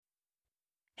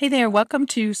Hey there, welcome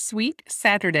to Sweet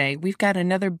Saturday. We've got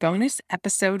another bonus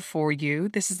episode for you.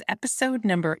 This is episode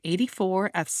number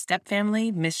 84 of Step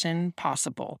Family Mission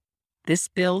Possible. This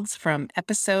builds from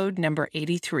episode number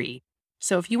 83.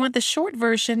 So if you want the short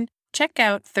version, check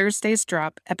out Thursday's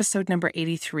drop, episode number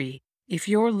 83. If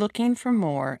you're looking for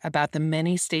more about the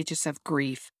many stages of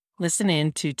grief, listen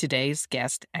in to today's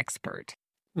guest expert.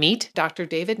 Meet Dr.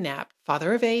 David Knapp,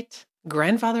 father of 8,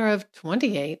 grandfather of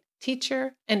 28,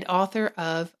 teacher, and author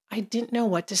of I Didn't Know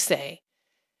What to Say.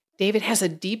 David has a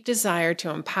deep desire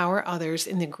to empower others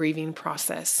in the grieving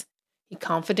process. He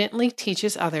confidently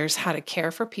teaches others how to care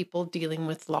for people dealing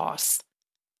with loss.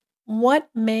 What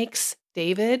makes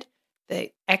David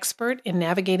the expert in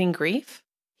navigating grief?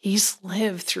 He's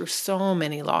lived through so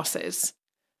many losses.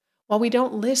 While we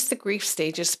don't list the grief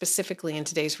stages specifically in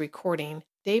today's recording,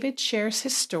 David shares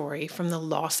his story from the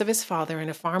loss of his father in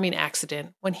a farming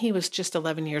accident when he was just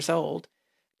 11 years old,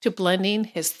 to blending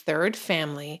his third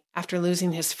family after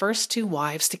losing his first 2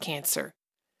 wives to cancer.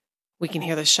 We can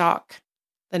hear the shock,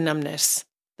 the numbness,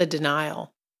 the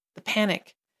denial, the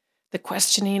panic, the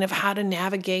questioning of how to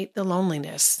navigate the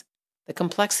loneliness, the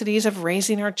complexities of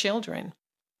raising our children.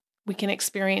 We can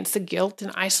experience the guilt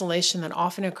and isolation that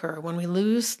often occur when we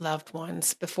lose loved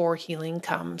ones before healing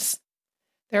comes.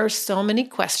 There are so many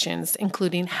questions,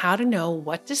 including how to know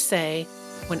what to say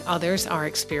when others are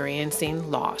experiencing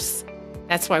loss.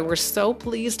 That's why we're so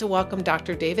pleased to welcome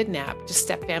Dr. David Knapp to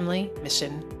Step Family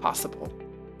Mission Possible.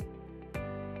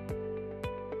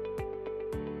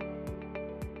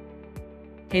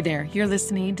 Hey there, you're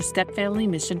listening to Step Family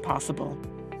Mission Possible,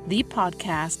 the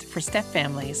podcast for step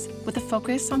families with a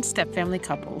focus on step family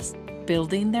couples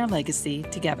building their legacy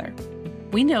together.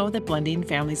 We know that blending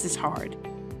families is hard,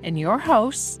 and your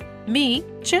hosts, me,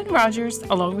 Jen Rogers,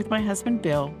 along with my husband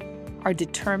Bill, are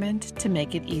determined to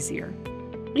make it easier.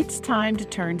 It's time to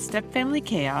turn step family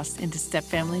chaos into step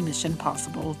family mission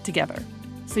possible together,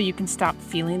 so you can stop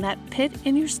feeling that pit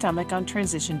in your stomach on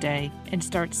transition day and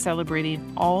start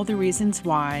celebrating all the reasons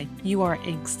why you are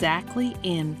exactly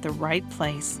in the right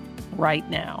place right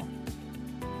now.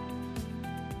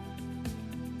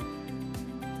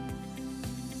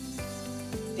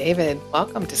 David,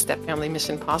 welcome to Step Family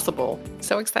Mission Possible.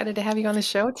 So excited to have you on the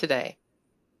show today.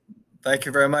 Thank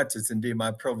you very much. It's indeed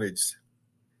my privilege.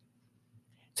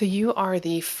 So you are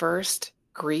the first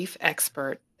grief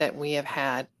expert that we have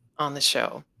had on the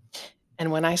show.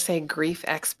 And when I say grief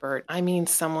expert, I mean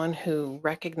someone who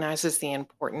recognizes the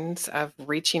importance of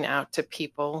reaching out to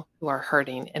people who are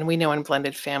hurting. And we know in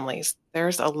blended families,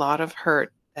 there's a lot of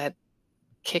hurt that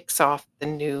kicks off the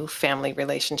new family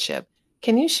relationship.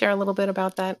 Can you share a little bit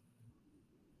about that?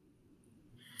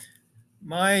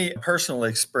 My personal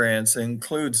experience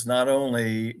includes not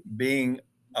only being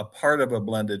a part of a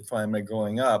blended family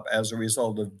growing up as a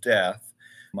result of death.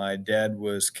 My dad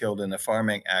was killed in a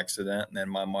farming accident, and then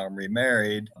my mom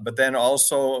remarried. But then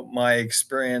also my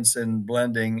experience in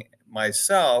blending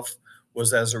myself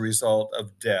was as a result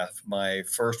of death. My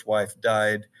first wife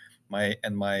died.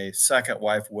 My second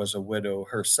wife was a widow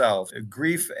herself.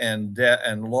 Grief and death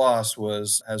and loss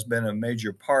has been a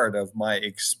major part of my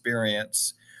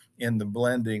experience in the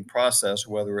blending process,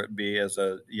 whether it be as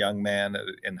a young man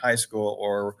in high school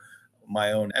or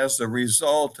my own. As a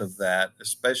result of that,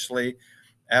 especially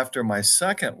after my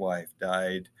second wife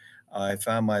died, I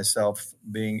found myself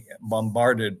being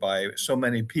bombarded by so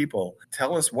many people.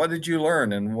 Tell us, what did you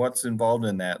learn and what's involved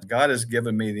in that? God has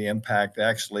given me the impact.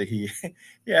 Actually, he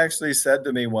actually said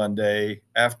to me one day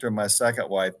after my second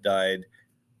wife died,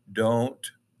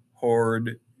 don't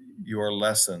hoard your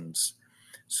lessons.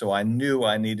 So I knew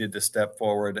I needed to step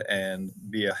forward and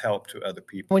be a help to other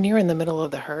people. When you're in the middle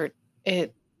of the hurt,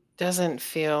 it doesn't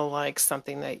feel like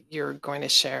something that you're going to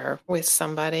share with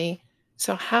somebody.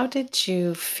 So how did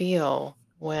you feel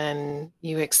when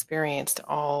you experienced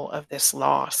all of this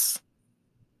loss?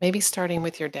 Maybe starting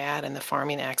with your dad and the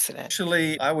farming accident.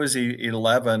 Actually, I was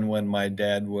 11 when my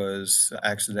dad was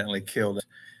accidentally killed.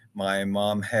 My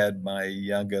mom had my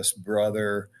youngest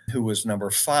brother, who was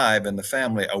number 5 in the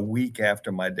family, a week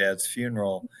after my dad's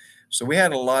funeral. So we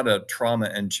had a lot of trauma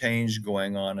and change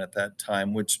going on at that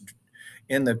time, which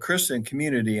in the Christian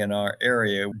community in our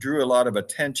area drew a lot of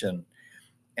attention.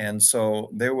 And so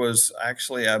there was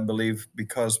actually, I believe,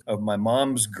 because of my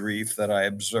mom's grief that I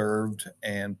observed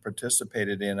and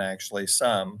participated in actually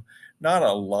some. Not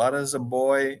a lot as a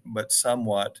boy, but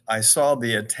somewhat. I saw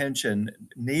the attention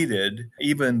needed,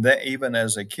 even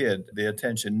as a kid, the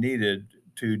attention needed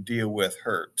to deal with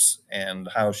hurts and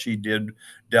how she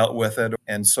dealt with it.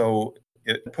 And so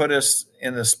it put us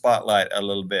in the spotlight a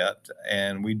little bit,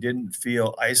 and we didn't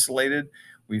feel isolated.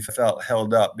 we felt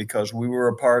held up because we were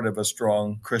a part of a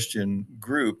strong Christian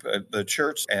group at the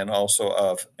church and also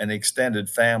of an extended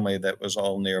family that was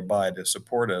all nearby to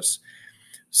support us.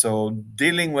 So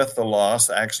dealing with the loss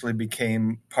actually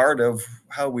became part of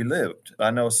how we lived.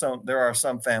 I know there are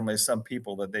some families, some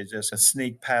people that they just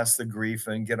sneak past the grief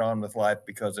and get on with life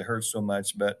because it hurts so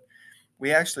much, but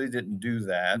we actually didn't do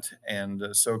that.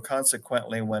 And so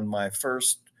consequently, when my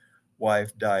first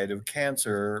wife died of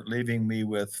cancer, leaving me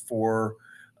with four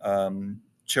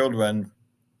children,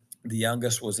 the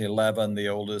youngest was 11, the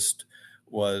oldest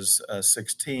was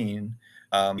 16.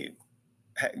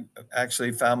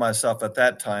 Actually found myself at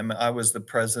that time, I was the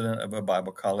president of a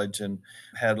Bible college and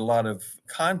had a lot of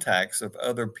contacts of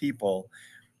other people.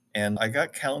 And I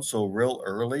got counsel real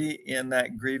early in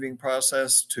that grieving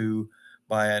process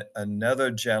by another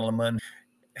gentleman.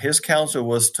 His counsel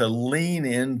was to lean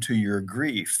into your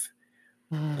grief.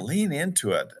 Lean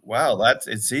into it. Wow,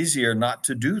 it's easier not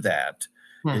to do that.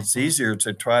 It's easier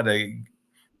to try to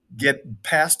get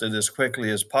past it as quickly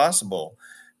as possible.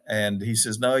 And he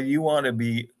says, no, you want to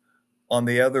be on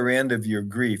the other end of your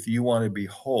grief. You want to be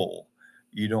whole.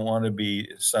 You don't want to be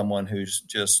someone who's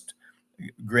just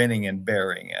grinning and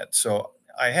bearing it. So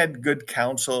I had good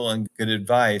counsel and good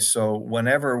advice. So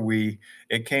whenever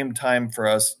it came time for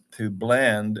us to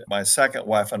blend, my second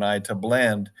wife and I to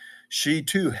blend, she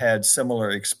too had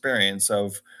similar experience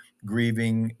of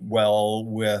grieving well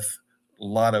with a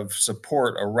lot of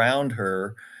support around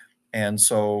her. And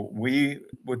so we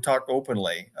would talk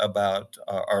openly about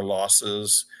our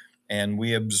losses, and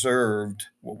we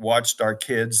watched our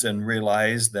kids and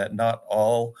realized that not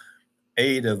all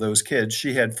 8 of those kids,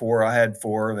 she had 4, I had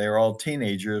 4, they were all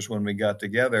teenagers when we got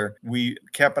together. We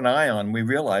kept an eye on, we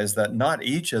realized that not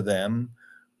each of them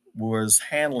was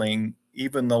handling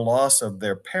even the loss of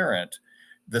their parent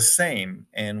the same,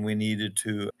 and we needed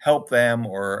to help them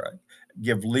or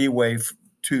give leeway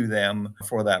to them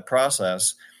for that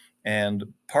process.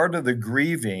 And part of the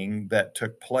grieving that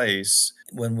took place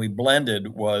when we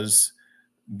blended was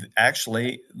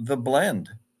actually the blend,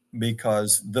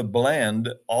 because the blend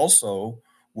also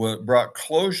brought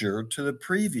closure to the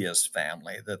previous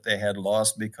family that they had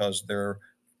lost because their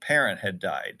parent had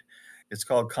died. It's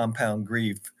called compound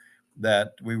grief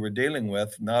that we were dealing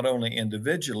with, not only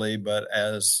individually, but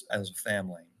as a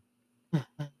family.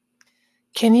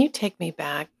 Can you take me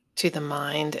back to the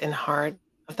mind and heart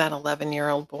of that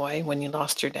 11-year-old boy when you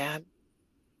lost your dad?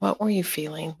 What were you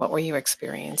feeling? What were you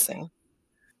experiencing?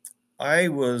 I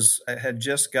had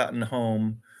just gotten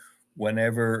home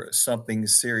whenever something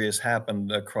serious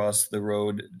happened across the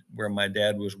road where my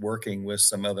dad was working with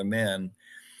some other men.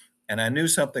 And I knew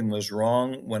something was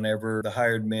wrong whenever the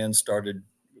hired men started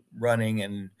running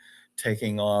and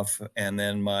taking off. And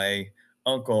then my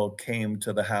uncle came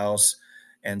to the house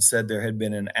and said there had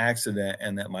been an accident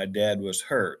and that my dad was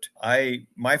hurt.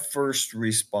 My first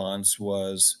response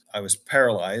was I was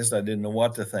paralyzed. I didn't know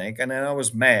what to think. And then I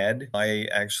was mad. I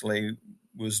actually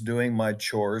was doing my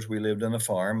chores. We lived on a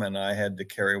farm and I had to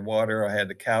carry water. I had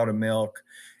the cow to milk.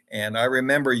 And I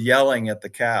remember yelling at the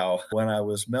cow when I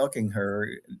was milking her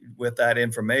with that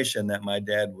information that my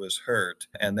dad was hurt.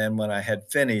 And then when I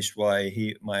had finished,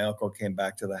 my uncle came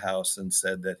back to the house and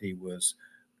said that he was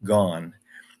gone.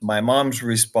 My mom's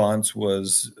response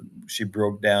was she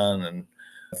broke down and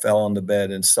fell on the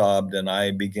bed and sobbed. And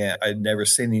I'd never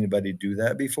seen anybody do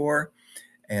that before.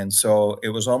 And so it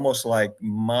was almost like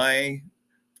my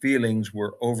feelings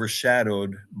were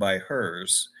overshadowed by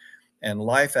hers. And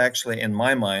life actually, in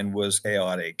my mind, was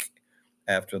chaotic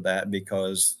after that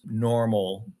because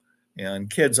and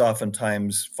kids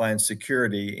oftentimes find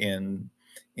security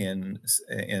in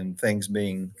things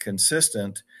being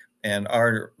consistent, and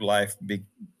our life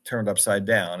turned upside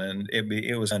down, and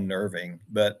it was unnerving.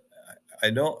 But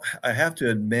I have to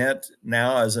admit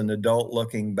now, as an adult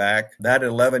looking back, that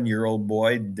 11-year-old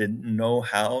boy didn't know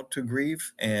how to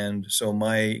grieve. And so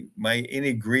my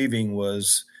any grieving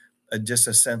was just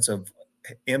a sense of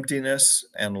emptiness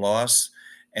and loss.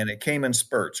 And it came in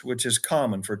spurts, which is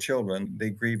common for children. They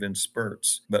grieve in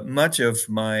spurts. But much of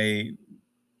my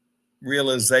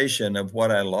realization of what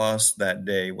I lost that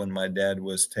day when my dad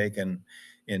was taken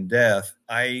in death,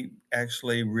 I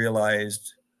actually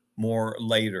realized more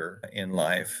later in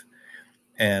life,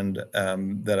 and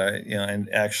that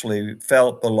and actually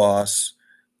felt the loss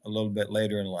a little bit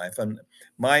later in life. And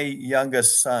my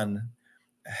youngest son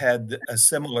had a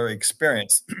similar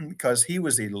experience because he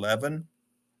was 11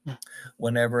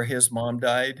 whenever his mom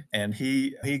died, and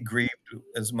he grieved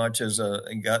as much as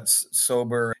got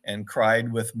sober and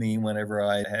cried with me whenever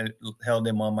I held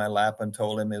him on my lap and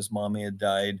told him his mommy had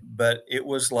died. But it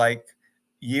was like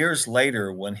years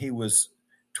later when he was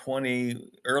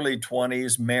early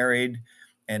 20s, married,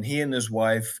 and he and his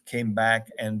wife came back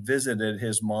and visited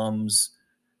his mom's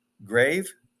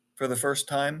grave for the first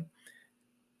time.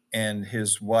 And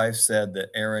his wife said that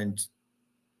Aaron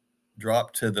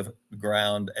dropped to the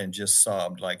ground and just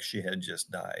sobbed like she had just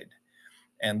died.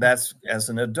 And that's as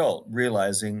an adult,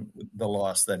 realizing the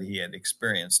loss that he had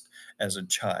experienced as a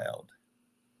child.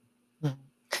 Mm.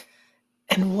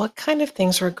 And what kind of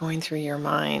things were going through your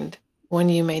mind when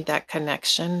you made that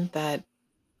connection that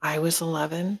I was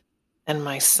 11 and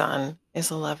my son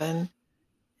is 11,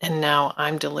 and now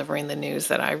I'm delivering the news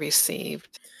that I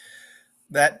received?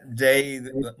 That day,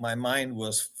 my mind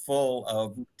was full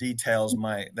of details.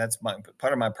 That's my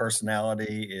part of my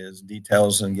personality is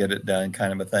details and get it done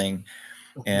kind of a thing.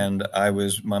 Mhm.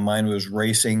 And my mind was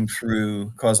racing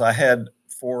through because I had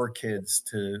 4 kids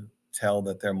to tell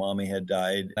that their mommy had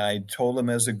died. I told them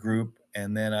as a group,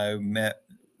 and then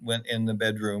went in the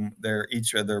bedroom,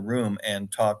 each of their room,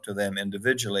 and talked to them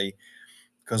individually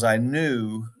because I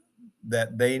knew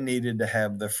that they needed to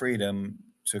have the freedom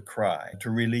to cry, to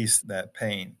release that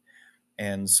pain.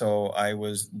 And so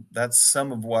that's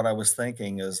some of what I was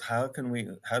thinking is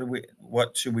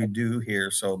what should we do here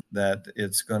so that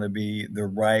it's going to be the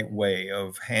right way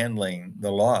of handling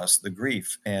the loss, the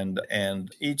grief. And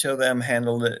each of them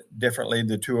handled it differently.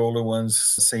 The 2 older ones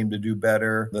seemed to do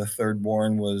better. The third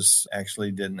born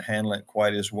didn't handle it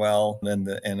quite as well.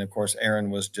 And of course,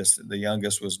 Aaron the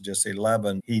youngest was just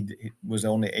 11. He was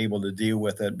only able to deal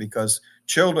with it because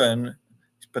children,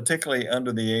 particularly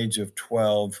under the age of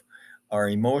 12, are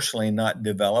emotionally not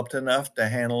developed enough to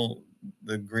handle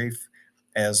the grief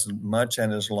as much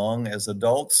and as long as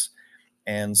adults.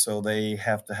 And so they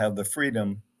have to have the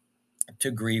freedom to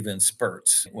grieve in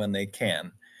spurts when they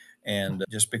can. And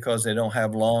just because they don't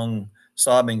have long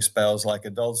sobbing spells like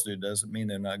adults do doesn't mean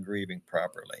they're not grieving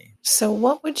properly. So,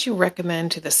 what would you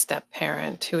recommend to the step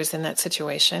parent who is in that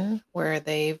situation where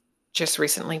they've just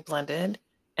recently blended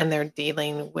and they're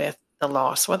dealing with the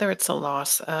loss, whether it's a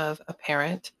loss of a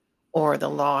parent or the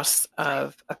loss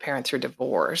of a parent through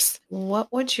divorce? What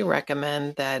would you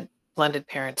recommend that blended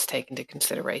parents take into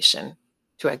consideration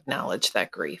to acknowledge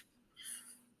that grief?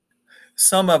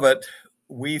 Some of it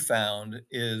we found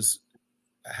is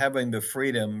having the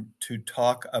freedom to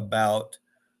talk about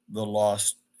the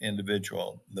lost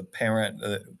individual, the parent,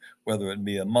 whether it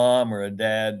be a mom or a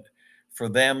dad, for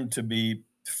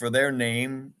their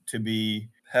name to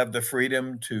have the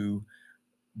freedom to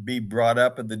be brought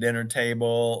up at the dinner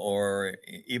table or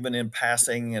even in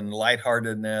passing and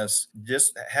lightheartedness,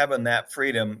 just having that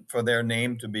freedom for their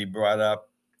name to be brought up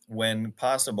when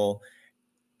possible,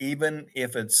 even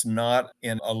if it's not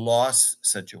in a loss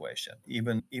situation,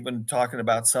 even talking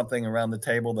about something around the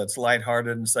table that's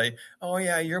lighthearted and say, oh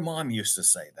yeah, your mom used to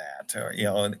say that,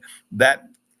 or that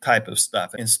type of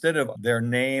stuff, instead of their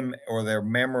name or their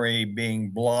memory being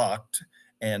blocked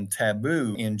and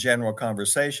taboo in general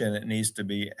conversation. There needs to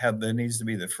be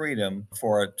the freedom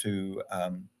for it to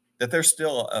that they're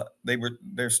still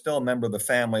a member of the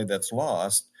family that's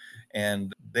lost,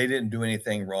 and they didn't do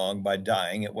anything wrong by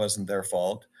dying. It wasn't their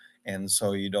fault. And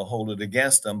so you don't hold it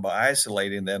against them by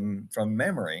isolating them from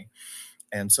memory.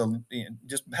 And so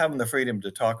just having the freedom to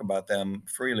talk about them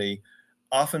freely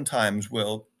oftentimes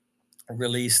will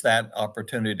release that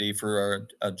opportunity for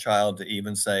a child to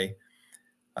even say,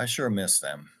 I sure miss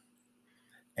them.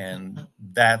 And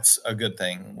that's a good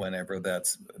thing whenever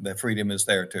the freedom is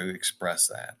there to express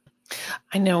that.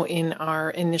 I know in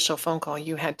our initial phone call,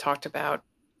 you had talked about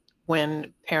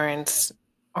when parents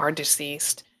are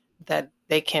deceased, that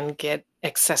they can get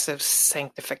excessive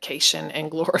sanctification and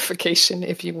glorification,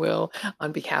 if you will,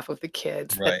 on behalf of the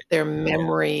kids, that Right. their Yeah.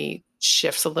 memory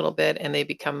shifts a little bit and they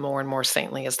become more and more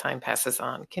saintly as time passes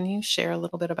on. Can you share a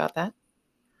little bit about that?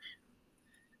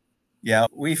 Yeah,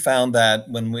 we found that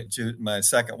when my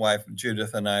second wife,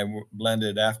 Judith, and I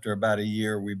blended after about a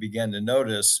year, we began to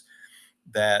notice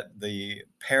that the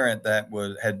parent that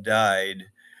had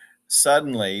died,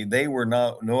 suddenly they were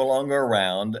no longer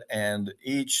around, and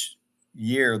each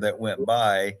year that went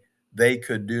by, they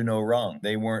could do no wrong.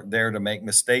 They weren't there to make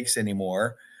mistakes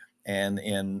anymore,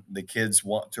 and the kids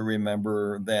want to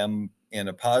remember them in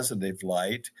a positive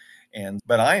light.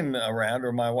 But I'm around,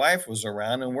 or my wife was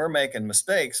around, and we're making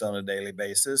mistakes on a daily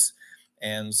basis.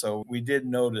 And so we did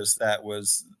notice that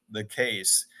was the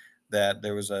case, that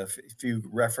there was a few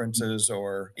references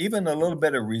or even a little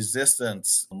bit of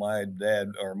resistance. My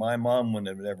dad or my mom wouldn't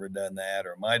have never done that,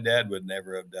 or my dad would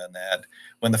never have done that,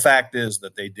 when the fact is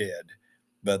that they did,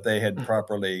 but they had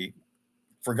properly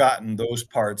forgotten those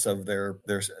parts of their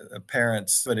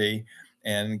parents' city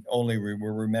and only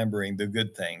were remembering the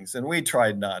good things. And we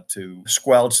tried not to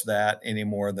squelch that any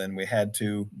more than we had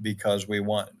to, because we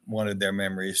wanted their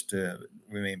memories to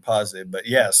remain positive. But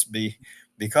yes,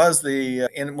 because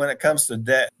when it comes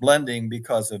to blending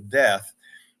because of death,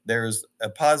 there's a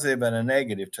positive and a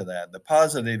negative to that. The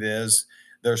positive is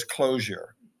there's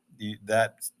closure.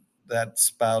 That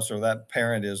spouse or that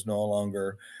parent is no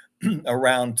longer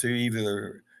around to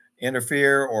either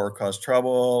interfere or cause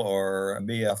trouble or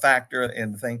be a factor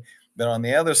in the thing. But on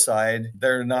the other side,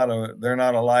 they're not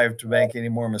alive to make any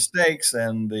more mistakes,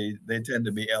 and they tend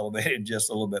to be elevated just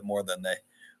a little bit more than they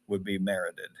would be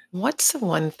merited. What's the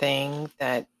one thing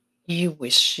that you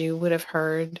wish you would have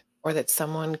heard or that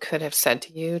someone could have said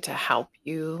to you to help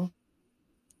you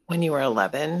when you were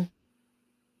 11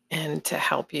 and to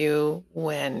help you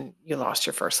when you lost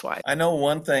your first wife? I know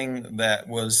one thing that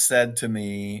was said to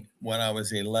me when I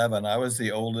was 11. I was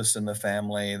the oldest in the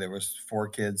family. There was 4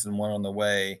 kids and one on the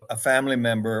way. A family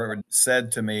member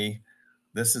said to me,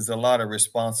 "This is a lot of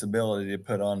responsibility to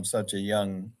put on such a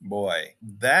young boy."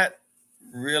 That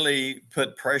really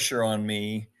put pressure on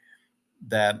me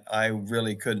that I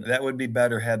really couldn't. That would be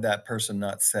better had that person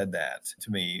not said that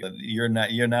to me. You're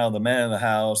now the man of the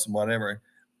house and whatever.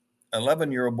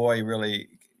 11-year-old boy really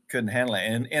couldn't handle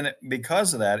it. And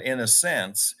because of that, in a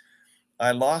sense,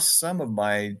 I lost some of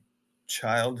my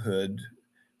childhood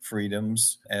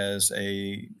freedoms as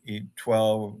a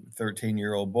 12,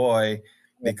 13-year-old boy,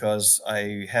 because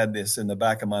I had this in the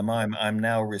back of my mind. I'm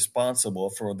now responsible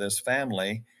for this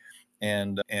family.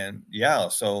 And yeah,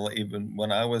 so even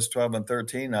when I was 12 and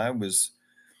 13,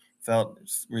 felt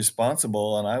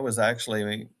responsible, and I was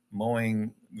actually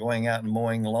going out and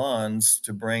mowing lawns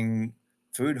to bring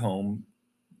food home,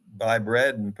 buy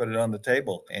bread and put it on the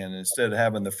table, and instead of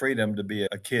having the freedom to be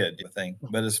a kid thing.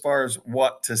 But as far as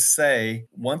what to say,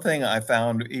 one thing I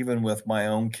found even with my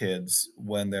own kids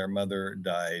when their mother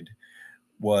died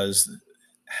was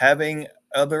having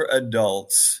other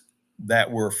adults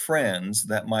that were friends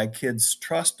that my kids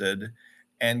trusted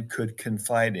and could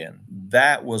confide in.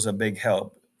 That was a big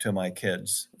help to my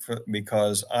kids,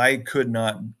 because I could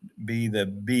not be the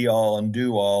be all and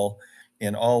do all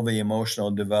in all the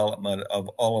emotional development of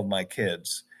all of my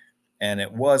kids. And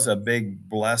it was a big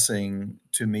blessing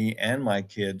to me and my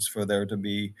kids for there to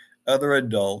be other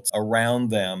adults around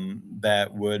them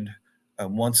that would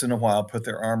once in a while put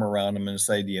their arm around them and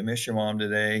say, "Do you miss your mom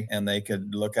today?" And they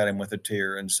could look at him with a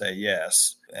tear and say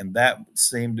yes. And that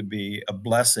seemed to be a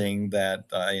blessing that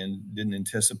I didn't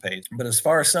anticipate. But as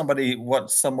far as what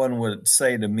someone would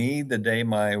say to me the day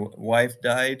my wife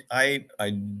died, I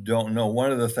don't know.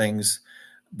 One of the things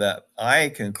that I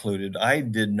concluded, I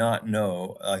did not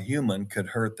know a human could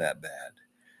hurt that bad,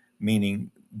 meaning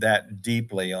that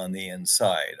deeply on the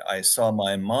inside. I saw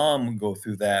my mom go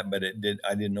through that, but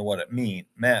I didn't know what it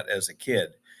meant as a kid.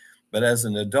 But as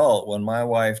an adult, when my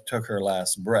wife took her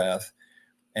last breath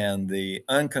and the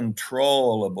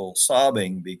uncontrollable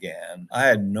sobbing began, I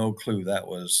had no clue that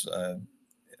was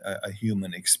a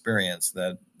human experience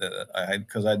that I had,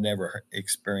 because I'd never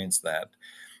experienced that.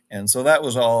 And so that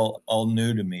was all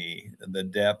new to me, the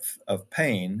depth of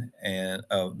pain and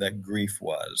that grief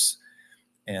was.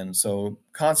 And so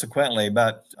consequently,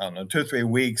 about, I don't know, 2 or 3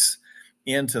 weeks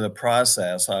into the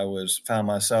process, I found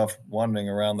myself wandering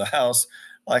around the house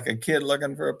like a kid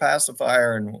looking for a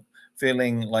pacifier and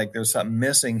feeling like there's something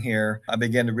missing here. I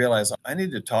began to realize I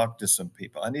need to talk to some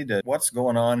people. What's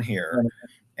going on here?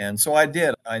 And so I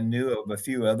did. I knew of a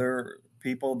few other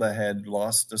people that had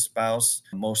lost a spouse,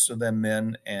 most of them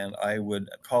men, and I would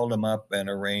call them up and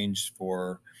arrange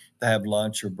to have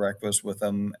lunch or breakfast with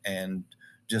them and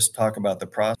just talk about the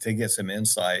process to get some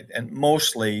insight. And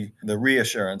mostly the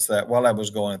reassurance that what I was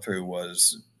going through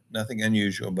was nothing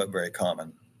unusual, but very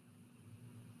common.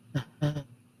 Mhm.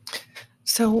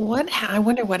 So, I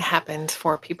wonder what happens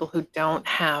for people who don't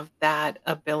have that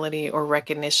ability or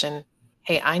recognition.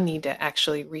 Hey, I need to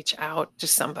actually reach out to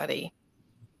somebody.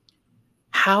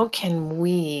 How can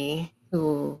we,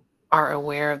 who are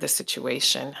aware of the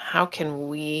situation, how can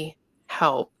we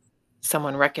help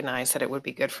someone recognize that it would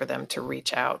be good for them to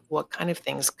reach out? What kind of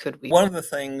things could we One do? of the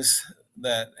things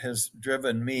that has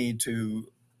driven me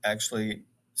to actually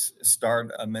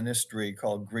start a ministry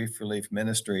called Grief Relief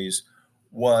Ministries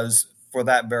was for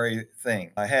that very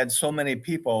thing. I had so many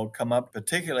people come up,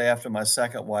 particularly after my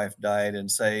second wife died,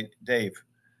 and say, "Dave,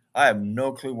 I have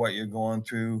no clue what you're going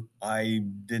through. I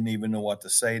didn't even know what to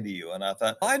say to you." And I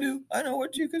thought, I do. I know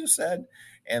what you could have said.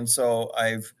 And so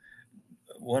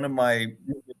one of my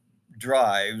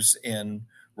drives in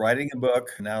writing a book,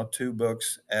 now 2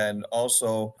 books, and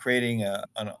also creating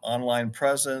an online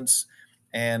presence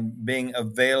and being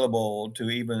available to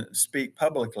even speak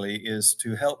publicly is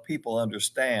to help people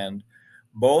understand,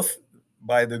 both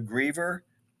by the griever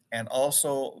and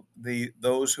also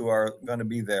those who are going to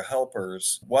be their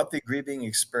helpers, what the grieving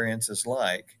experience is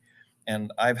like.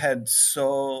 And I've had,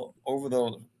 so over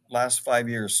the last 5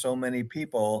 years, so many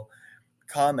people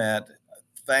comment,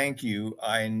 thank you,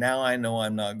 I know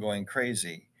I'm not going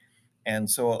crazy. And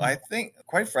so I think,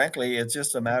 quite frankly, it's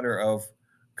just a matter of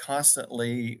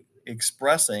constantly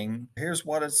expressing, here's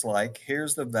what it's like,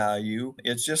 here's the value.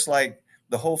 It's just like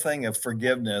the whole thing of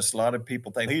forgiveness. A lot of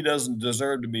people think he doesn't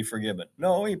deserve to be forgiven.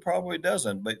 No, he probably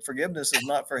doesn't, but forgiveness is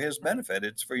not for his benefit,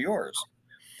 it's for yours.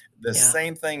 The Yeah.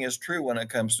 same thing is true when it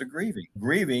comes to grieving.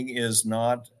 Grieving is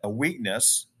not a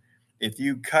weakness. If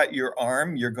you cut your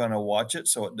arm, you're going to watch it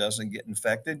so it doesn't get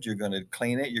infected. You're going to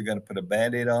clean it. You're going to put a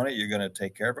Band-Aid on it. You're going to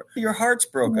take care of it. Your heart's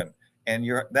broken, and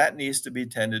that needs to be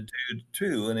tended to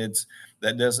too. And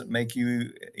that doesn't make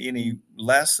you any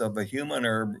less of a human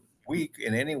or weak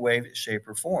in any way, shape,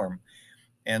 or form.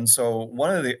 And so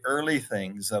one of the early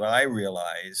things that I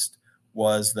realized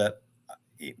was that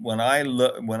when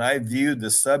I viewed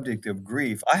the subject of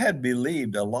grief, I had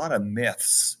believed a lot of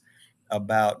myths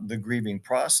about the grieving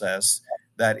process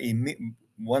that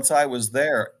once I was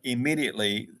there,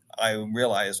 immediately I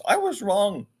realized I was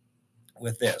wrong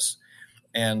with this,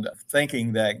 and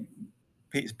thinking that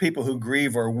people who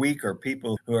grieve are weak, or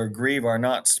people who grieve are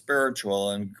not spiritual,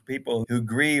 and people who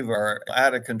grieve are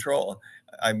out of control.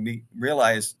 I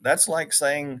realized that's like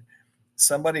saying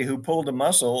somebody who pulled a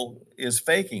muscle is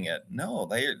faking it. No,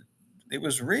 it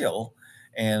was real,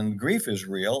 and grief is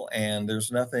real, and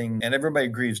there's nothing, and everybody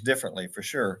grieves differently for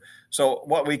sure. So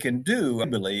what we can do, I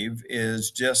believe,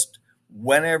 is just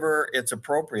whenever it's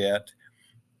appropriate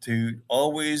to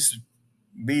always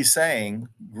be saying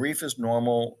grief is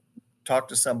normal. Talk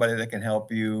to somebody that can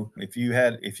help you. If you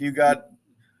got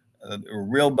a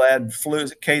real bad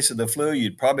case of the flu,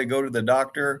 you'd probably go to the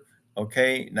doctor.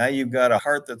 Okay, now you've got a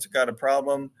heart that's got a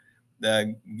problem,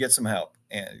 get some help.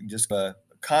 And just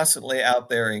constantly out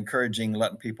there encouraging,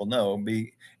 letting people know.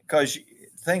 Because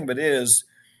the thing of it is,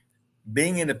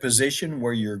 being in a position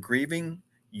where you're grieving,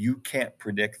 you can't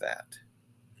predict that.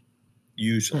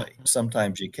 Usually,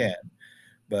 sometimes you can,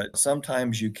 but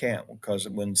sometimes you can't, because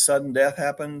when sudden death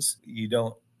happens, you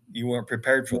weren't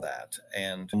prepared for that.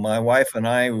 And my wife and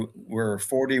I were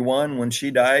 41 when she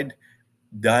died.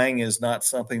 Dying is not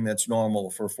something that's normal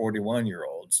for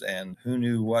 41-year-olds. And who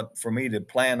knew what for me to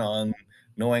plan on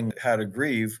knowing how to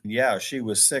grieve? Yeah, she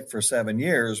was sick for 7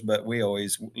 years, but we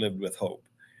always lived with hope,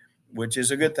 which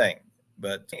is a good thing.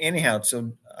 But anyhow,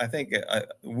 so I think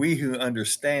we who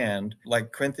understand,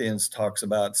 like Corinthians talks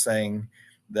about, saying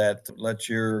that let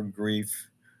your grief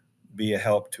be a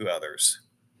help to others.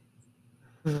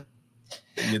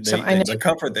 The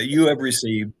comfort that you have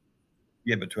received,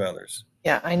 give it to others.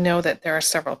 Yeah, I know that there are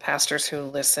several pastors who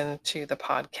listen to the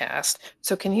podcast.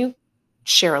 So can you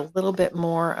share a little bit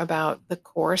more about the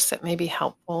course that may be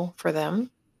helpful for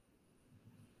them?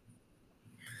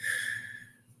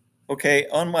 Okay,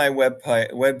 on my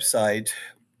website,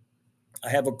 I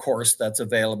have a course that's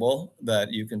available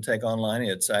that you can take online.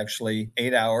 It's actually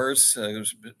 8 hours,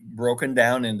 broken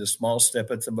down into small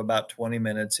snippets of about 20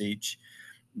 minutes each,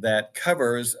 that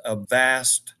covers a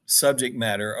vast subject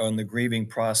matter on the grieving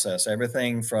process,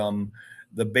 everything from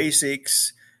the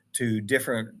basics to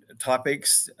different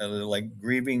topics like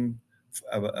grieving,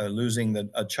 losing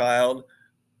a child,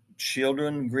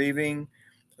 children grieving,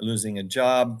 losing a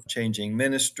job, changing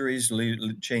ministries,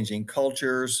 changing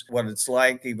cultures, what it's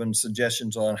like, even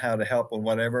suggestions on how to help and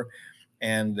whatever.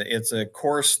 And it's a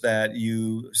course that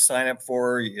you sign up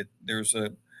for. There's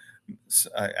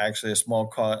actually a small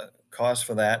cost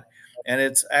for that. And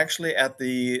it's actually at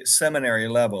the seminary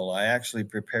level. I actually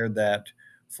prepared that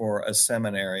for a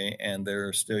seminary, and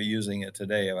they're still using it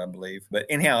today, I believe. But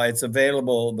anyhow, it's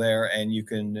available there, and you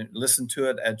can listen to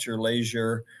it at your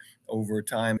leisure over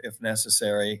time if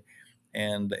necessary.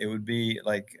 And it would be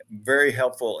like very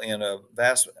helpful in a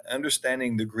vast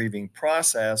understanding the grieving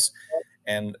process,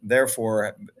 and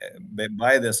therefore,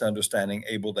 by this understanding,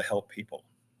 able to help people.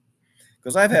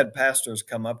 Because I've had pastors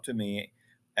come up to me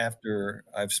after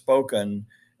I've spoken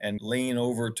and lean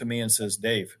over to me and says,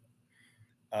 Dave,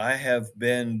 I have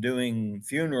been doing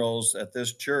funerals at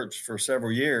this church for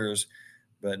several years,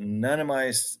 but none of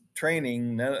my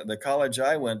training, the college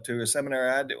I went to, a seminary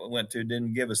I went to,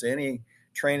 didn't give us any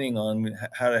training on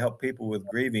how to help people with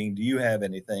grieving. Do you have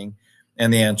anything?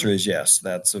 And the answer is yes,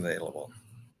 that's available.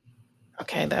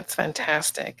 Okay, that's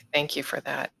fantastic. Thank you for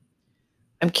that.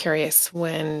 I'm curious,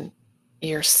 when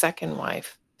your second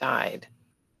wife died,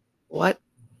 what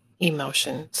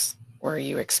emotions were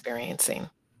you experiencing?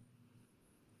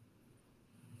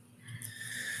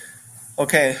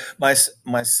 Okay, my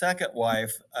second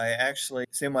wife, I actually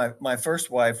see my first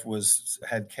wife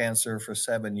had cancer for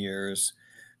 7 years,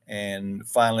 and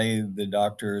finally the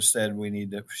doctor said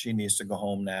she needs to go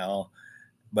home now.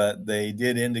 But they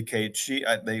did indicate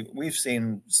we've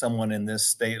seen someone in this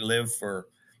state live for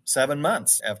 7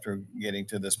 months after getting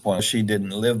to this point. She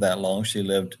didn't live that long. She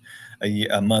lived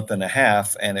a month and a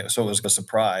half, so it was a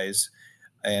surprise.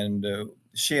 And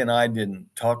she and I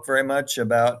didn't talk very much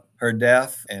about her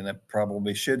death, and it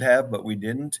probably should have, but we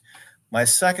didn't. My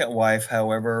second wife,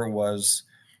 however, was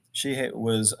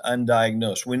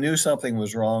undiagnosed. We knew something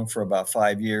was wrong for about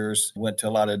 5 years. Went to a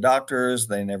lot of doctors.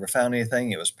 They never found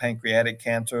anything. It was pancreatic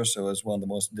cancer, so it was one of the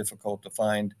most difficult to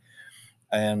find.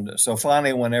 And so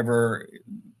finally, whenever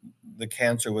the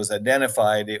cancer was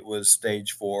identified, it was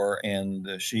stage 4,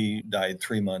 and she died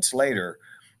 3 months later.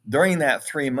 During that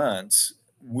 3 months,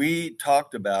 we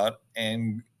talked about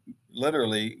and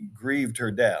literally grieved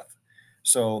her death.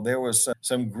 So there was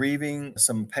some grieving,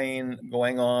 some pain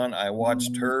going on. I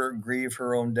watched her grieve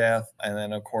her own death. And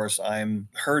then, of course, I'm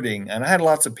hurting. And I had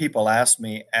lots of people ask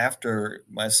me after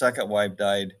my second wife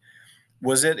died,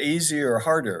 was it easier or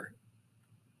harder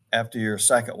after your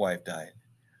second wife died?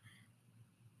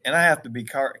 And I have to be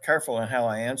careful in how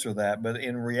I answer that. But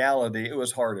in reality, it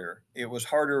was harder. It was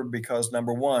harder because,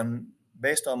 number one,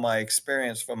 based on my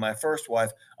experience from my first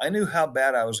wife, I knew how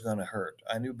bad I was going to hurt.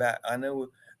 I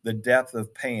knew the depth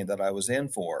of pain that I was in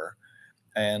for.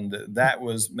 And that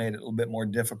made it a little bit more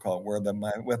difficult, where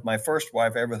with my first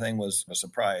wife, everything was a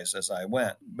surprise as I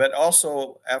went. But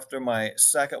also, after my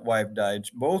second wife died,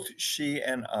 both she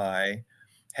and I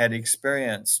had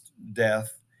experienced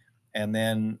death. And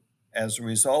then as a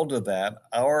result of that,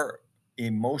 our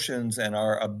emotions and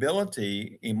our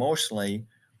ability emotionally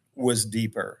was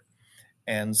deeper.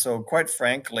 And so, quite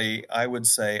frankly, I would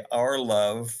say our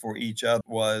love for each other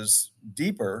was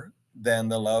deeper than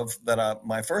the love that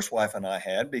my first wife and I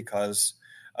had, because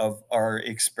of our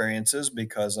experiences,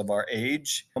 because of our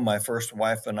age. My first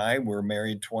wife and I were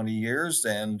married 20 years,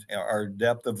 and our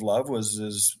depth of love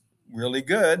was really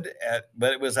good,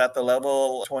 but it was at the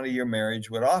level a 20-year marriage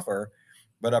would offer.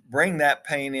 But I bring that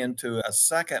pain into a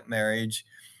second marriage,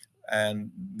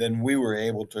 and then we were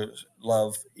able to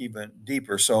love even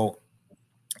deeper. So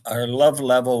our love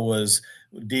level was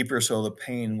deeper, so the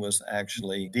pain was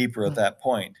actually deeper at that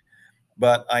point.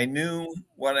 But I knew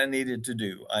what I needed to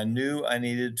do. I knew I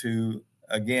needed to,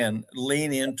 again,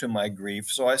 lean into my grief.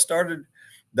 So I started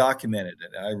documenting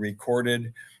it. I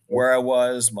recorded where I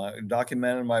was,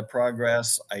 documented my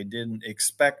progress. I didn't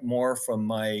expect more from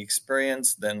my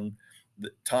experience than the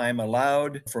time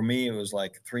allowed. For me, it was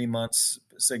like 3 months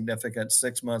significant,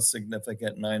 6 months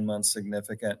significant, 9 months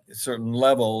significant, certain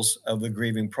levels of the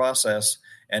grieving process.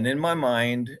 And in my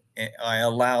mind, I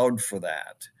allowed for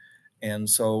that. And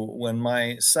so when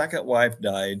my second wife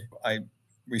died, I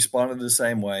responded the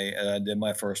same way as I did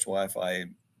my first wife. As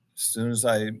soon as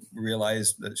I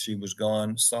realized that she was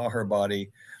gone, saw her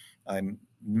body, I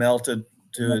melted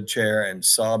to a chair and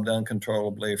sobbed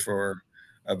uncontrollably for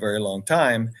a very long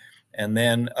time, and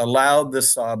then allowed the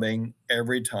sobbing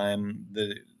every time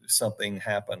that something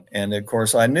happened. And of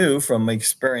course, I knew from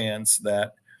experience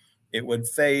that it would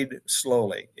fade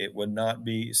slowly. It would not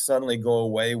be suddenly go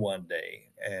away one day.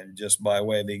 And just by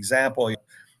way of example,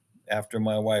 after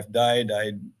my wife died,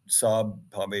 I sobbed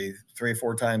probably 3 or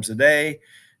 4 times a day.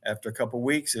 After a couple of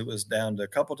weeks, it was down to a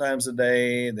couple times a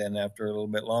day. Then after a little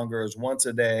bit longer, it was once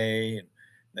a day. And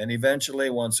then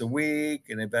eventually once a week,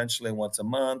 and eventually once a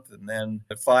month. And then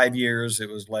at 5 years, it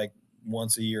was like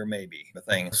once a year, maybe a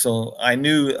thing. So I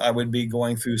knew I would be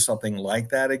going through something like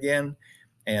that again.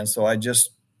 And so I just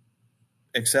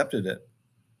accepted it.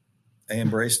 I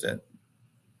embraced it.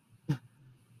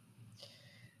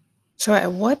 So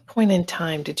at what point in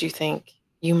time did you think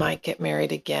you might get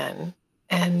married again?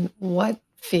 And what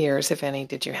fears, if any,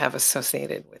 did you have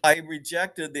associated with it? I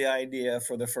rejected the idea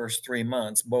for the first 3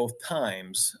 months, both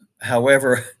times.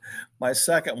 However, my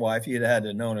second wife, you'd had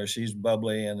to know her, she's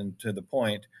bubbly and to the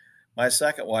point. My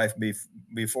second wife,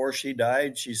 before she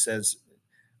died, she says,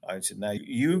 I said, now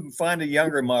you find a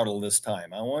younger model this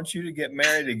time. I want you to get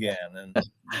married again. And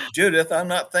Judith, I'm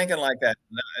not thinking like that.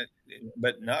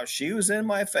 But no, she was in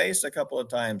my face a couple of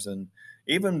times. And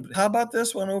even, how about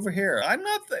this one over here? I'm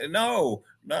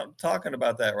not talking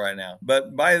about that right now.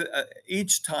 But by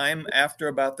each time after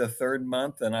about the third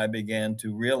month, then I began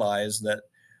to realize that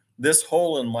this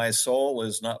hole in my soul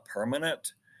is not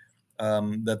permanent.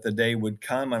 That the day would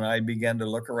come, and I began to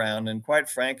look around. And quite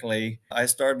frankly, I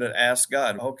started to ask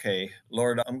God, okay,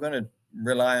 Lord, I'm going to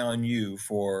rely on you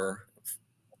for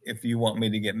if you want me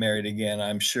to get married again,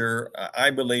 I'm sure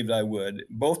I believed I would.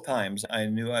 Both times I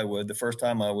knew I would. The first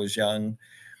time I was young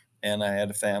and I had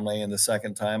a family, and the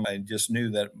second time I just knew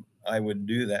that I would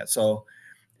do that. So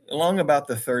along about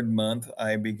the third month,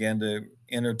 I began to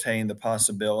entertain the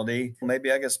possibility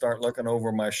maybe I could start looking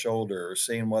over my shoulder or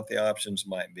seeing what the options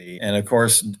might be. And of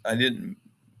course, I didn't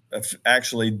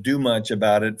actually do much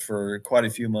about it for quite a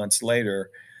few months later.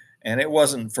 And it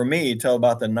wasn't for me till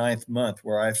about the ninth month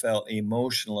where I felt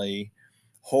emotionally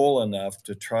whole enough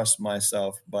to trust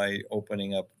myself by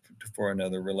opening up for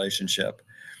another relationship.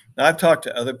 Now, I've talked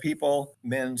to other people.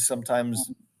 Men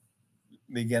sometimes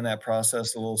begin that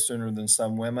process a little sooner than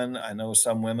some women. I know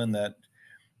some women that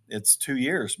it's 2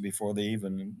 years before they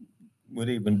even would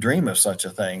even dream of such a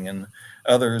thing, and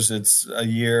others it's a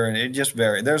year, and it just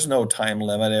varies. There's no time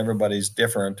limit. Everybody's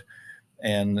different,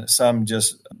 and some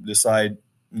just decide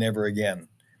never again.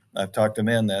 I've talked to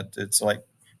men that it's like,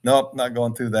 nope, not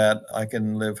going through that. I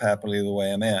can live happily the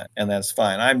way I'm at, and that's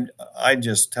fine. I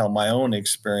just tell my own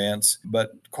experience,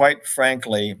 but quite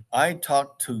frankly, I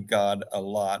talk to God a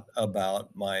lot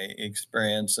about my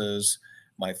experiences,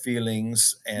 my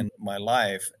feelings, and my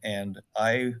life, and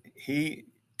he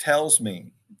tells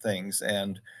me things.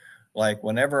 And like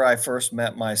whenever I first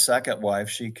met my second wife,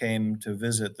 she came to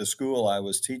visit the school I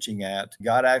was teaching at.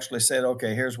 God actually said,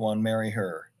 okay, here's one, marry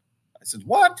her. I said,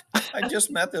 what? I just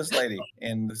met this lady.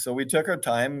 And so we took our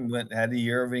time, had a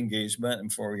year of engagement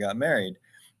before we got married.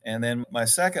 And then my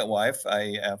second wife,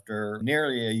 after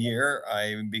nearly a year,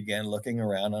 I began looking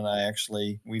around,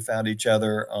 and we found each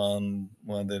other on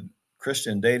one of the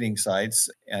Christian dating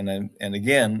sites. And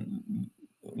again,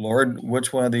 Lord,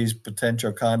 which one of these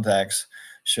potential contacts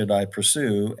should I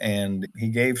pursue? And he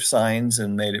gave signs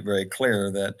and made it very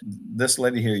clear that this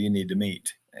lady here you need to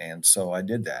meet. And so I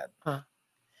did that. Huh.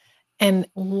 And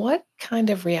what kind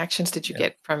of reactions did you Yeah.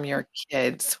 get from your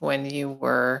kids when you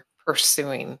were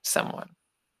pursuing someone?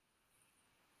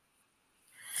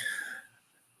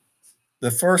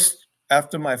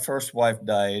 After my first wife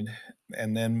died,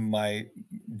 and then my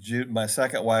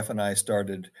second wife and I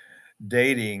started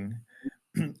dating.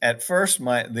 At first,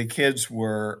 the kids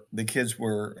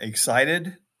were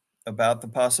excited about the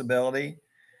possibility,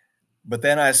 but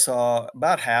then I saw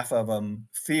about half of them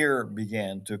fear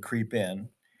began to creep in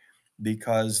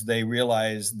because they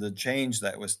realized the change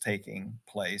that was taking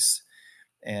place,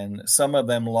 and some of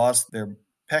them lost their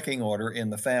pecking order in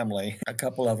the family. A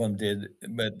couple of them did,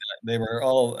 but a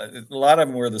lot of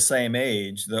them were the same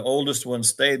age. The oldest one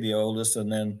stayed the oldest,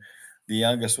 and then the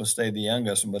youngest one stayed the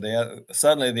youngest. But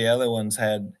suddenly the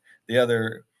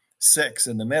other six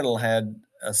in the middle had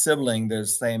a sibling their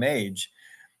same age.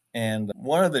 And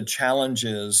one of the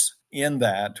challenges in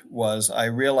that was I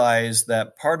realized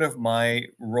that part of my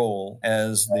role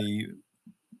as the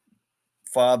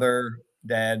father,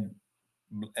 dad,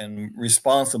 and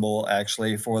responsible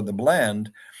actually for the blend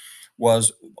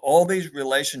was all these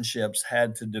relationships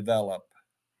had to develop.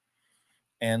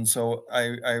 And so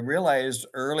I realized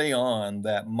early on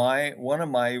that one of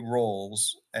my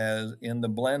roles as in the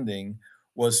blending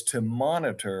was to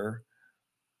monitor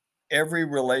every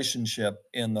relationship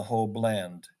in the whole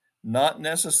blend, not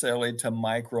necessarily to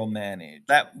micromanage.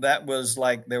 That was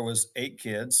like there was 8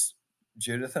 kids,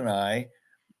 Judith and I.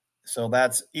 So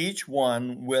that's each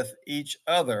one with each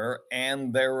other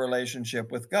and their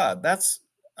relationship with God. That's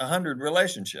 100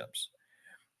 relationships.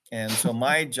 And so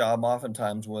my job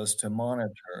oftentimes was to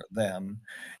monitor them.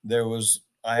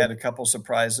 I had a couple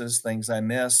surprises, things I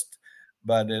missed,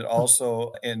 but it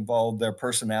also involved their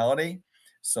personality.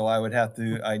 So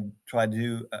I try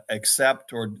to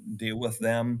accept or deal with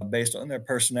them based on their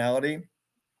personality.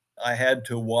 I had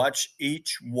to watch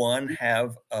each one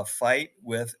have a fight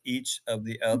with each of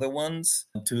the other ones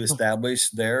to establish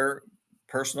their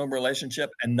personal relationship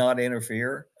and not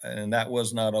interfere. And that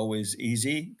was not always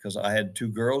easy because I had 2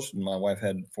 girls and my wife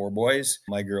had 4 boys.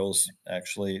 My girls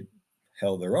actually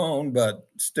held their own, but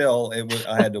still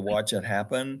I had to watch it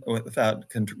happen without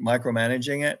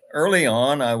micromanaging it. Early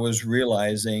on, I was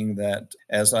realizing that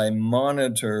as I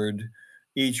monitored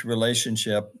each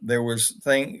relationship, there was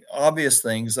obvious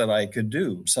things that I could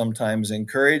do. Sometimes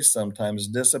encourage, sometimes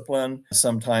discipline,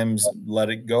 sometimes let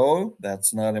it go.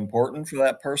 That's not important for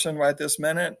that person right this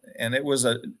minute. And it was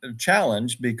a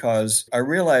challenge because I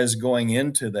realized going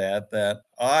into that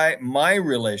my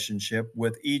relationship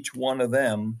with each one of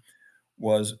them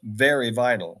was very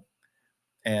vital.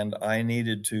 And I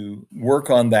needed to work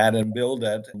on that and build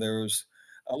it. There was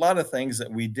a lot of things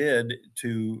that we did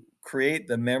to create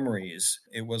the memories.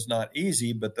 It was not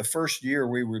easy, but the first year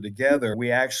we were together,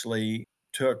 we actually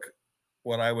took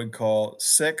what I would call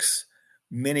 6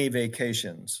 mini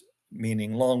vacations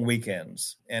meaning long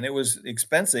weekends. And it was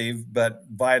expensive, but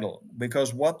vital,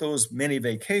 because what those mini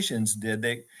vacations did,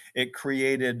 it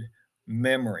created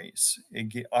memories. It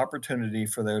gave opportunity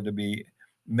for there to be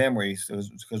memories,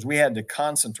 because we had to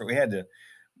concentrate.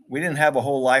 We didn't have a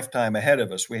whole lifetime ahead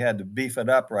of us. We had to beef it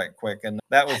up right quick. And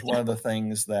that was one of the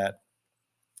things that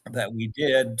we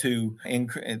did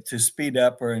to speed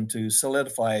up or to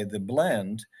solidify the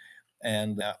blend.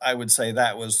 And I would say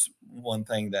that was one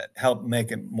thing that helped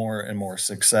make it more and more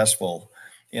successful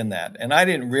in that. And I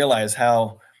didn't realize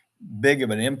how big of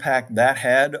an impact that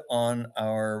had on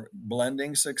our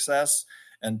blending success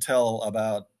until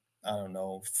about, I don't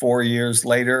know, 4 years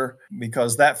later,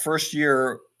 because that first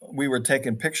year we were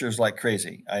taking pictures like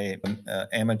crazy. I am an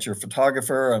amateur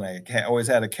photographer, and I always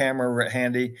had a camera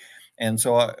handy. And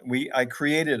so I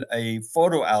created a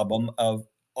photo album of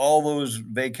all those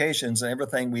vacations and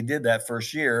everything we did that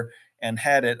first year, and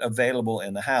had it available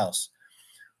in the house.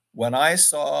 When I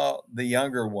saw the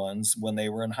younger ones, when they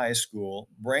were in high school,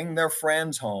 bring their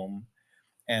friends home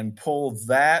and pull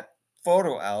that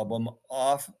photo album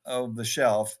off of the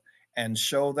shelf and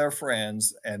show their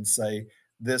friends and say,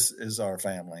 "This is our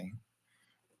family,"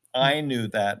 I knew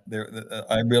that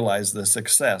I realized the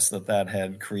success that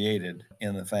had created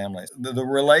in the family. The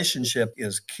relationship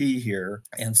is key here.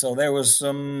 And so there was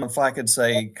some, if I could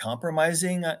say,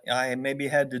 compromising I maybe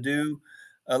had to do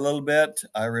a little bit.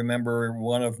 I remember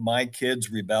one of my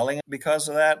kids rebelling because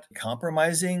of that,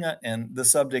 compromising. And the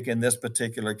subject in this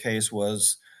particular case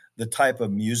was the type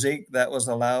of music that was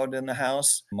allowed in the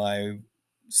house. My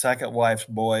second wife's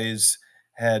boys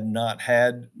had not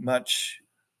had much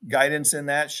guidance in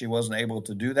that. She wasn't able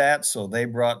to do that. So they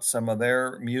brought some of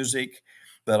their music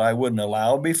that I wouldn't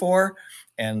allow before.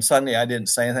 And suddenly I didn't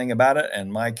say anything about it.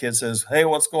 And my kid says, "Hey,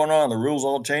 what's going on? The rules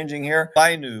all changing here."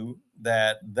 I knew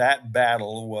that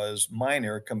battle was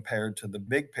minor compared to the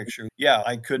big picture. Yeah,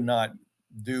 I could not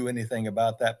do anything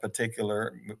about that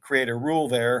particular, create a rule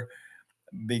there,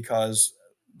 because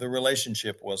the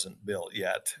relationship wasn't built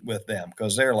yet with them,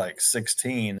 because they're like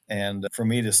 16. And for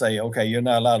me to say, "Okay, you're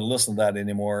not allowed to listen to that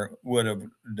anymore," would have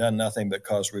done nothing but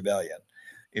cause rebellion.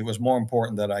 It was more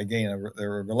important that I gain a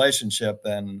relationship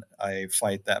than I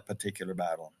fight that particular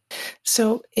battle.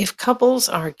 So, if couples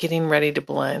are getting ready to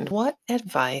blend, what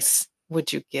advice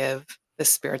would you give the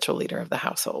spiritual leader of the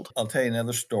household? I'll tell you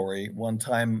another story. One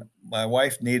time, my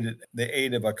wife needed the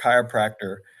aid of a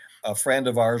chiropractor. A friend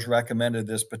of ours recommended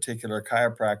this particular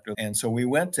chiropractor. And so we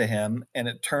went to him, and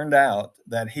it turned out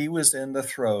that he was in the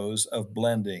throes of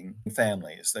blending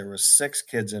families. There were 6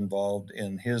 kids involved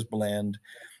in his blend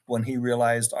when he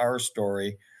realized our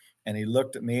story. And he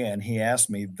looked at me and he asked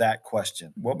me that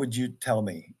question: "What would you tell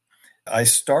me?" I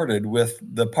started with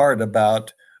the part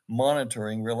about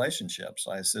monitoring relationships.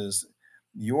 I says,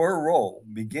 your role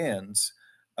begins,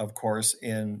 of course,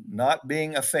 in not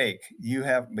being a fake. You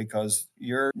have, because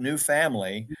your new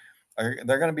family, they're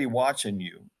going to be watching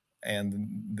you,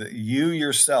 and you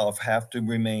yourself have to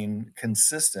remain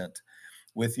consistent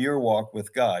with your walk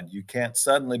with God. You can't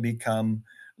suddenly become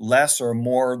less or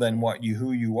more than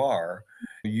who you are.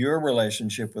 Your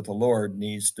relationship with the Lord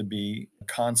needs to be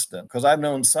constant. Because I've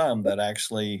known some that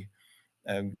actually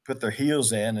put their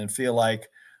heels in and feel like,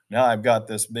 now I've got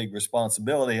this big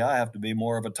responsibility, I have to be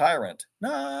more of a tyrant. No,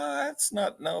 that's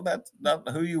not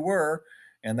who you were.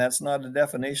 And that's not a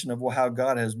definition of how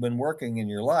God has been working in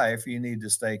your life. You need to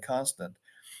stay constant.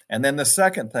 And then the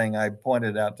second thing I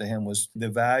pointed out to him was the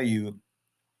value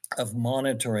of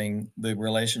monitoring the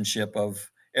relationship of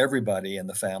everybody in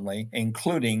the family,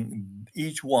 including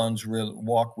each one's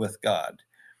walk with God,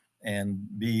 and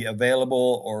be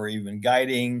available or even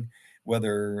guiding,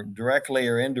 whether directly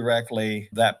or indirectly,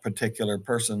 that particular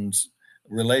person's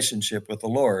relationship with the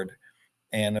Lord.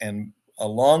 And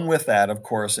along with that, of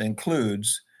course,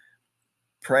 includes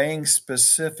praying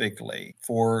specifically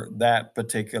for that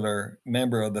particular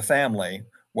member of the family,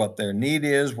 what their need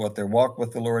is, what their walk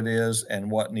with the Lord is,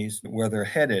 and where they're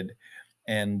headed.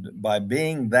 And by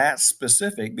being that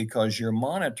specific, because you're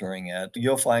monitoring it,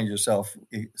 you'll find yourself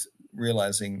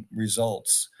realizing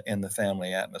results in the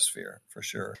family atmosphere for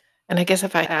sure. And I guess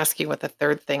if I ask you what the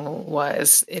third thing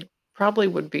was, it probably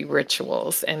would be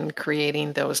rituals and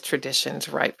creating those traditions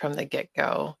right from the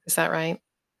get-go. Is that right?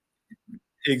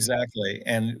 Exactly.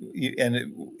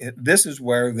 This is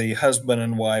where the husband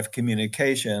and wife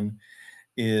communication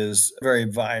is very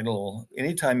vital.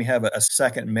 Anytime you have a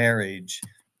second marriage,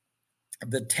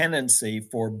 the tendency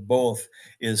for both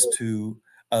is to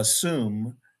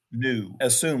assume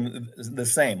assume the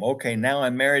same. Okay, now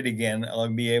I'm married again, I'll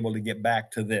be able to get back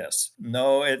to this.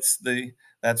 No,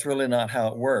 that's really not how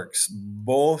it works.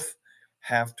 Both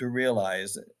have to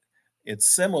realize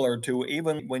It's similar to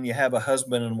even when you have a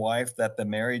husband and wife that the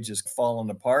marriage is falling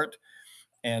apart,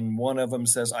 and one of them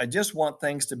says, I just want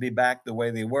things to be back the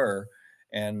way they were.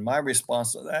 And my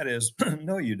response to that is,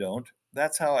 no, you don't.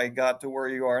 That's how I got to where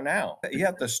you are now. You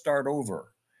have to start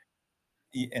over.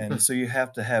 And so you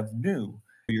have to have new.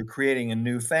 You're creating a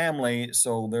new family,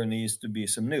 so there needs to be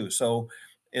some new. So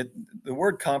it the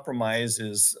word compromise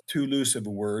is too loose of a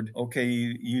word. Okay,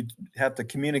 you have to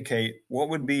communicate what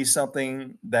would be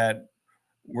something that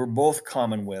we're both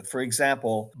common with. For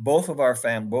example, both of our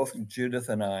both Judith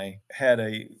and I had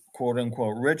a quote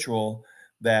unquote ritual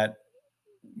that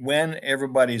when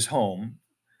everybody's home,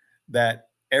 that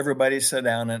everybody sat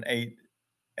down and ate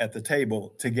at the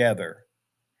table together.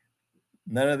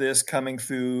 None of this coming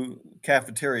through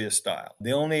cafeteria style.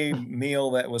 The only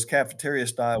meal that was cafeteria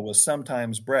style was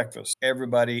sometimes breakfast.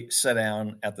 Everybody sat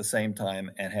down at the same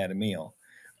time and had a meal.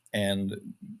 And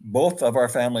both of our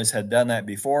families had done that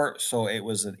before, so it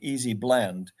was an easy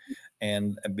blend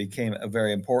and it became a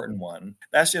very important one.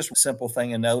 That's just a simple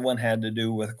thing. Another one had to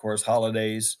do with, of course,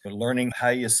 holidays, learning how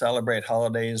you celebrate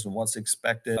holidays and what's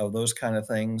expected of those kind of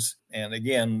things. And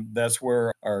again, that's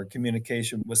where our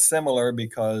communication was similar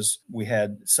because we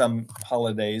had some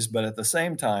holidays, but at the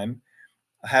same time,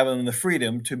 having the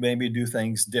freedom to maybe do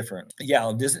things different.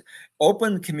 Yeah, just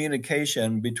open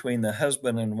communication between the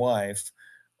husband and wife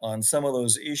on some of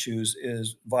those issues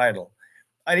is vital.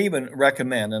 I'd even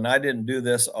recommend, and I didn't do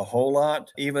this a whole lot,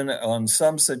 even on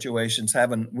some situations,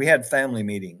 we had family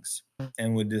meetings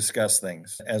and would discuss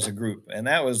things as a group. And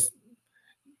that was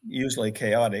usually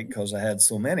chaotic because I had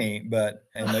so many,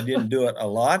 and I didn't do it a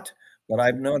lot. But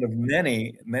I've known of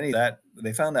many that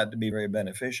they found that to be very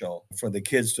beneficial for the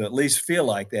kids to at least feel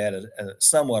like they had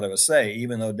somewhat of a say.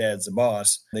 Even though dad's the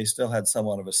boss, they still had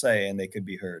somewhat of a say and they could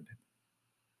be heard.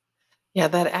 Yeah,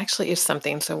 that actually is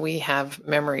something. So we have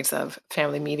memories of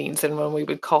family meetings, and when we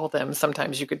would call them,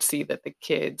 sometimes you could see that the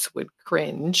kids would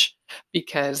cringe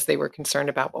because they were concerned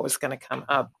about what was going to come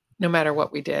up, no matter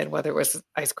what we did, whether it was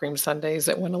ice cream sundaes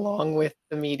that went along with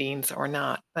the meetings or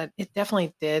not. But it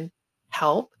definitely did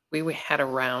help. We had a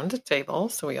round table,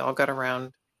 so we all got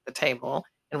around the table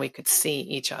and we could see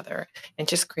each other and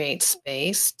just create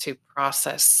space to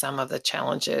process some of the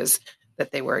challenges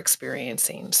that they were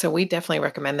experiencing. So we definitely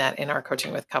recommend that in our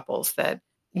coaching with couples, that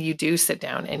you do sit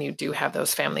down and you do have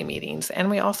those family meetings. And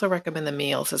we also recommend the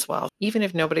meals as well. Even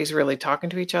if nobody's really talking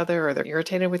to each other or they're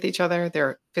irritated with each other,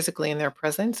 they're physically in their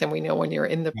presence. And we know when you're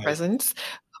in the Right. presence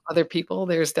of other people,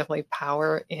 there's definitely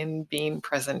power in being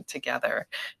present together.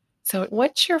 So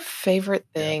what's your favorite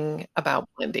thing about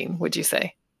blending, would you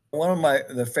say? One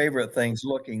of the favorite things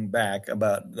looking back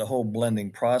about the whole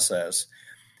blending process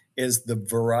is the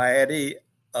variety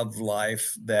of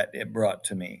life that it brought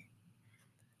to me.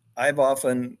 I've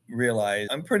often realized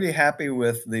I'm pretty happy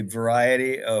with the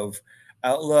variety of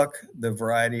outlook, the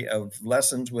variety of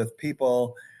lessons with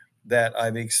people that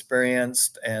I've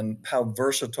experienced, and how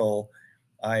versatile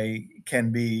I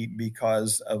can be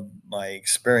because of my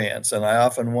experience. And I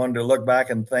often wonder, look back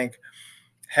and think,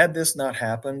 had this not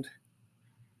happened,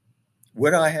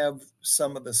 would I have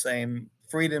some of the same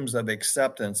freedoms of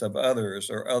acceptance of others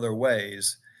or other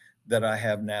ways that I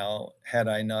have now had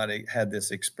I not had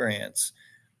this experience?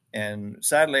 And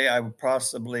sadly, I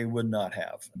possibly would not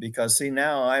have, because see,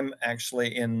 now I'm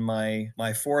actually in my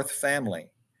fourth family.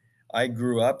 I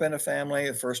grew up in a family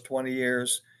the first 20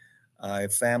 years. I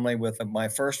had family with my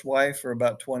first wife for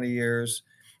about 20 years.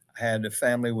 I had a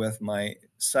family with my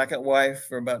second wife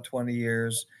for about 20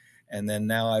 years. And then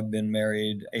now I've been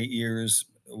married 8 years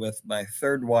with my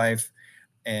third wife.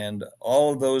 And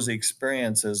all of those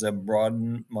experiences have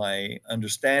broadened my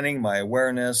understanding, my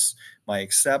awareness, my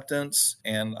acceptance,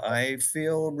 and I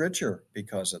feel richer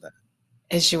because of that.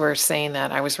 As you were saying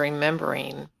that, I was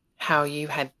remembering how you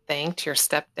had thanked your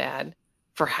stepdad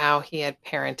for how he had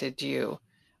parented you,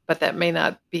 but that may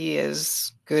not be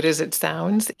as good as it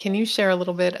sounds. Can you share a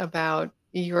little bit about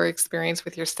your experience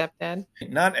with your stepdad?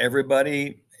 Not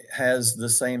everybody has the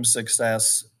same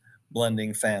success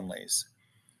blending families.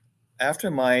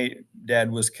 After my dad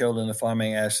was killed in a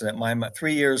farming accident,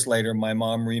 3 years later, my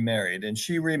mom remarried, and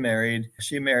she remarried.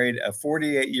 She married a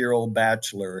 48-year-old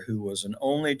bachelor who was an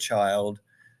only child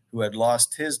who had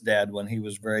lost his dad when he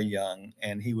was very young,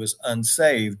 and he was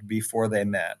unsaved before they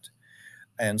met.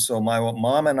 And so my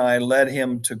mom and I led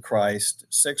him to Christ.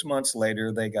 6 months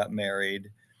later, they got married.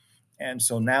 And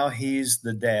so now he's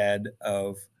the dad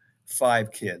of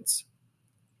 5 kids.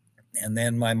 And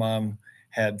then my mom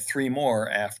had 3 more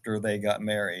after they got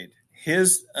married.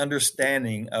 His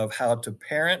understanding of how to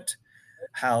parent,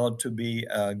 how to be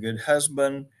a good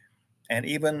husband, and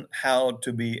even how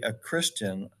to be a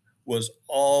Christian was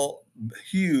all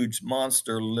huge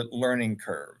monster learning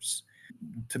curves.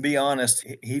 To be honest,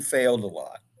 he failed a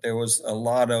lot. There was a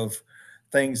lot of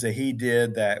things that he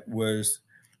did that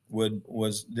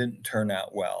didn't turn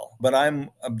out well. But I'm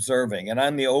observing, and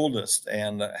I'm the oldest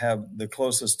and have the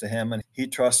closest to him, and he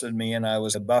trusted me, and I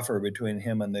was a buffer between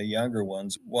him and the younger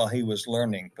ones while he was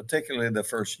learning, particularly the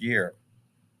first year.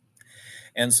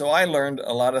 And so I learned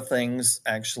a lot of things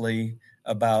actually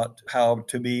about how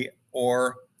to be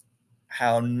or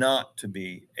how not to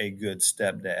be a good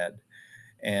stepdad.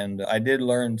 And I did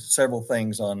learn several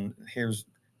things on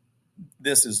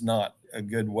this is not a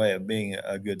good way of being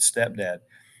a good stepdad.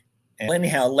 And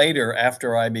anyhow, later,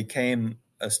 after I became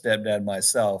a stepdad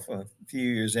myself, a few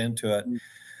years into it,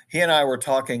 he and I were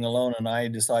talking alone, and I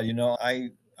decided,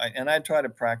 I try to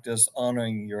practice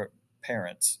honoring your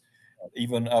parents,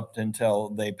 even up until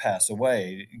they pass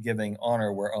away, giving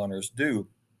honor where honor's due.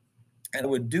 And I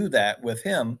would do that with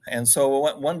him. And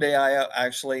so one day I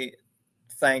actually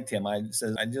thanked him. I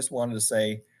said, I just wanted to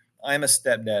say, I'm a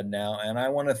stepdad now, and I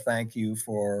want to thank you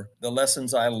for the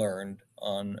lessons I learned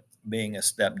on being a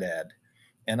stepdad.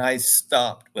 And I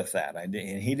stopped with that.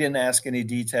 He didn't ask any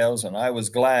details, and I was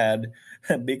glad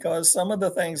because some of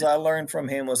the things I learned from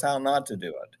him was how not to do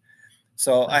it.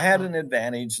 So I had an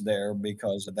advantage there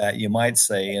because of that, you might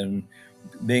say, in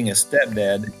being a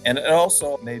stepdad. And it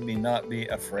also made me not be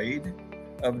afraid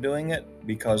of doing it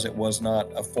because it was not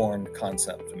a foreign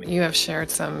concept to me. You have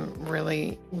shared some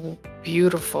really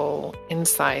beautiful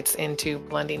insights into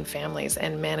blending families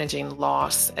and managing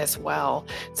loss as well.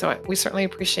 So we certainly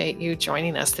appreciate you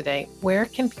joining us today. Where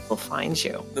can people find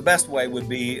you? The best way would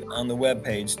be on the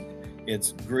webpage.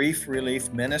 It's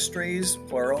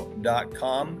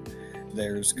griefreliefministries.com.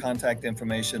 There's contact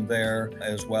information there,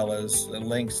 as well as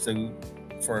links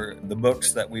for the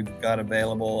books that we've got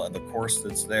available and the course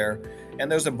that's there. And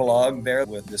there's a blog there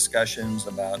with discussions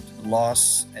about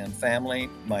loss and family.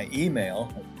 My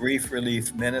email,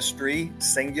 griefreliefministry,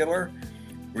 singular,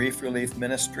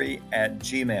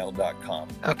 griefreliefministry@gmail.com.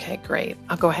 Okay, great.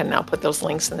 I'll go ahead and I'll put those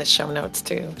links in the show notes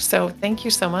too. So thank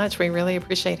you so much. We really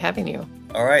appreciate having you.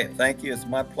 All right. Thank you. It's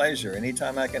my pleasure.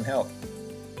 Anytime I can help.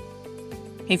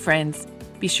 Hey friends,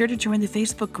 be sure to join the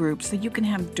Facebook group so you can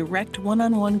have direct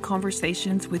one-on-one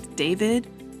conversations with David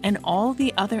and all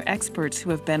the other experts who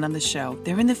have been on the show.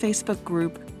 They're in the Facebook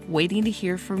group waiting to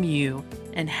hear from you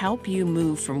and help you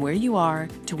move from where you are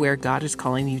to where God is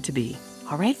calling you to be.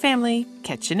 All right, family,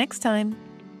 catch you next time.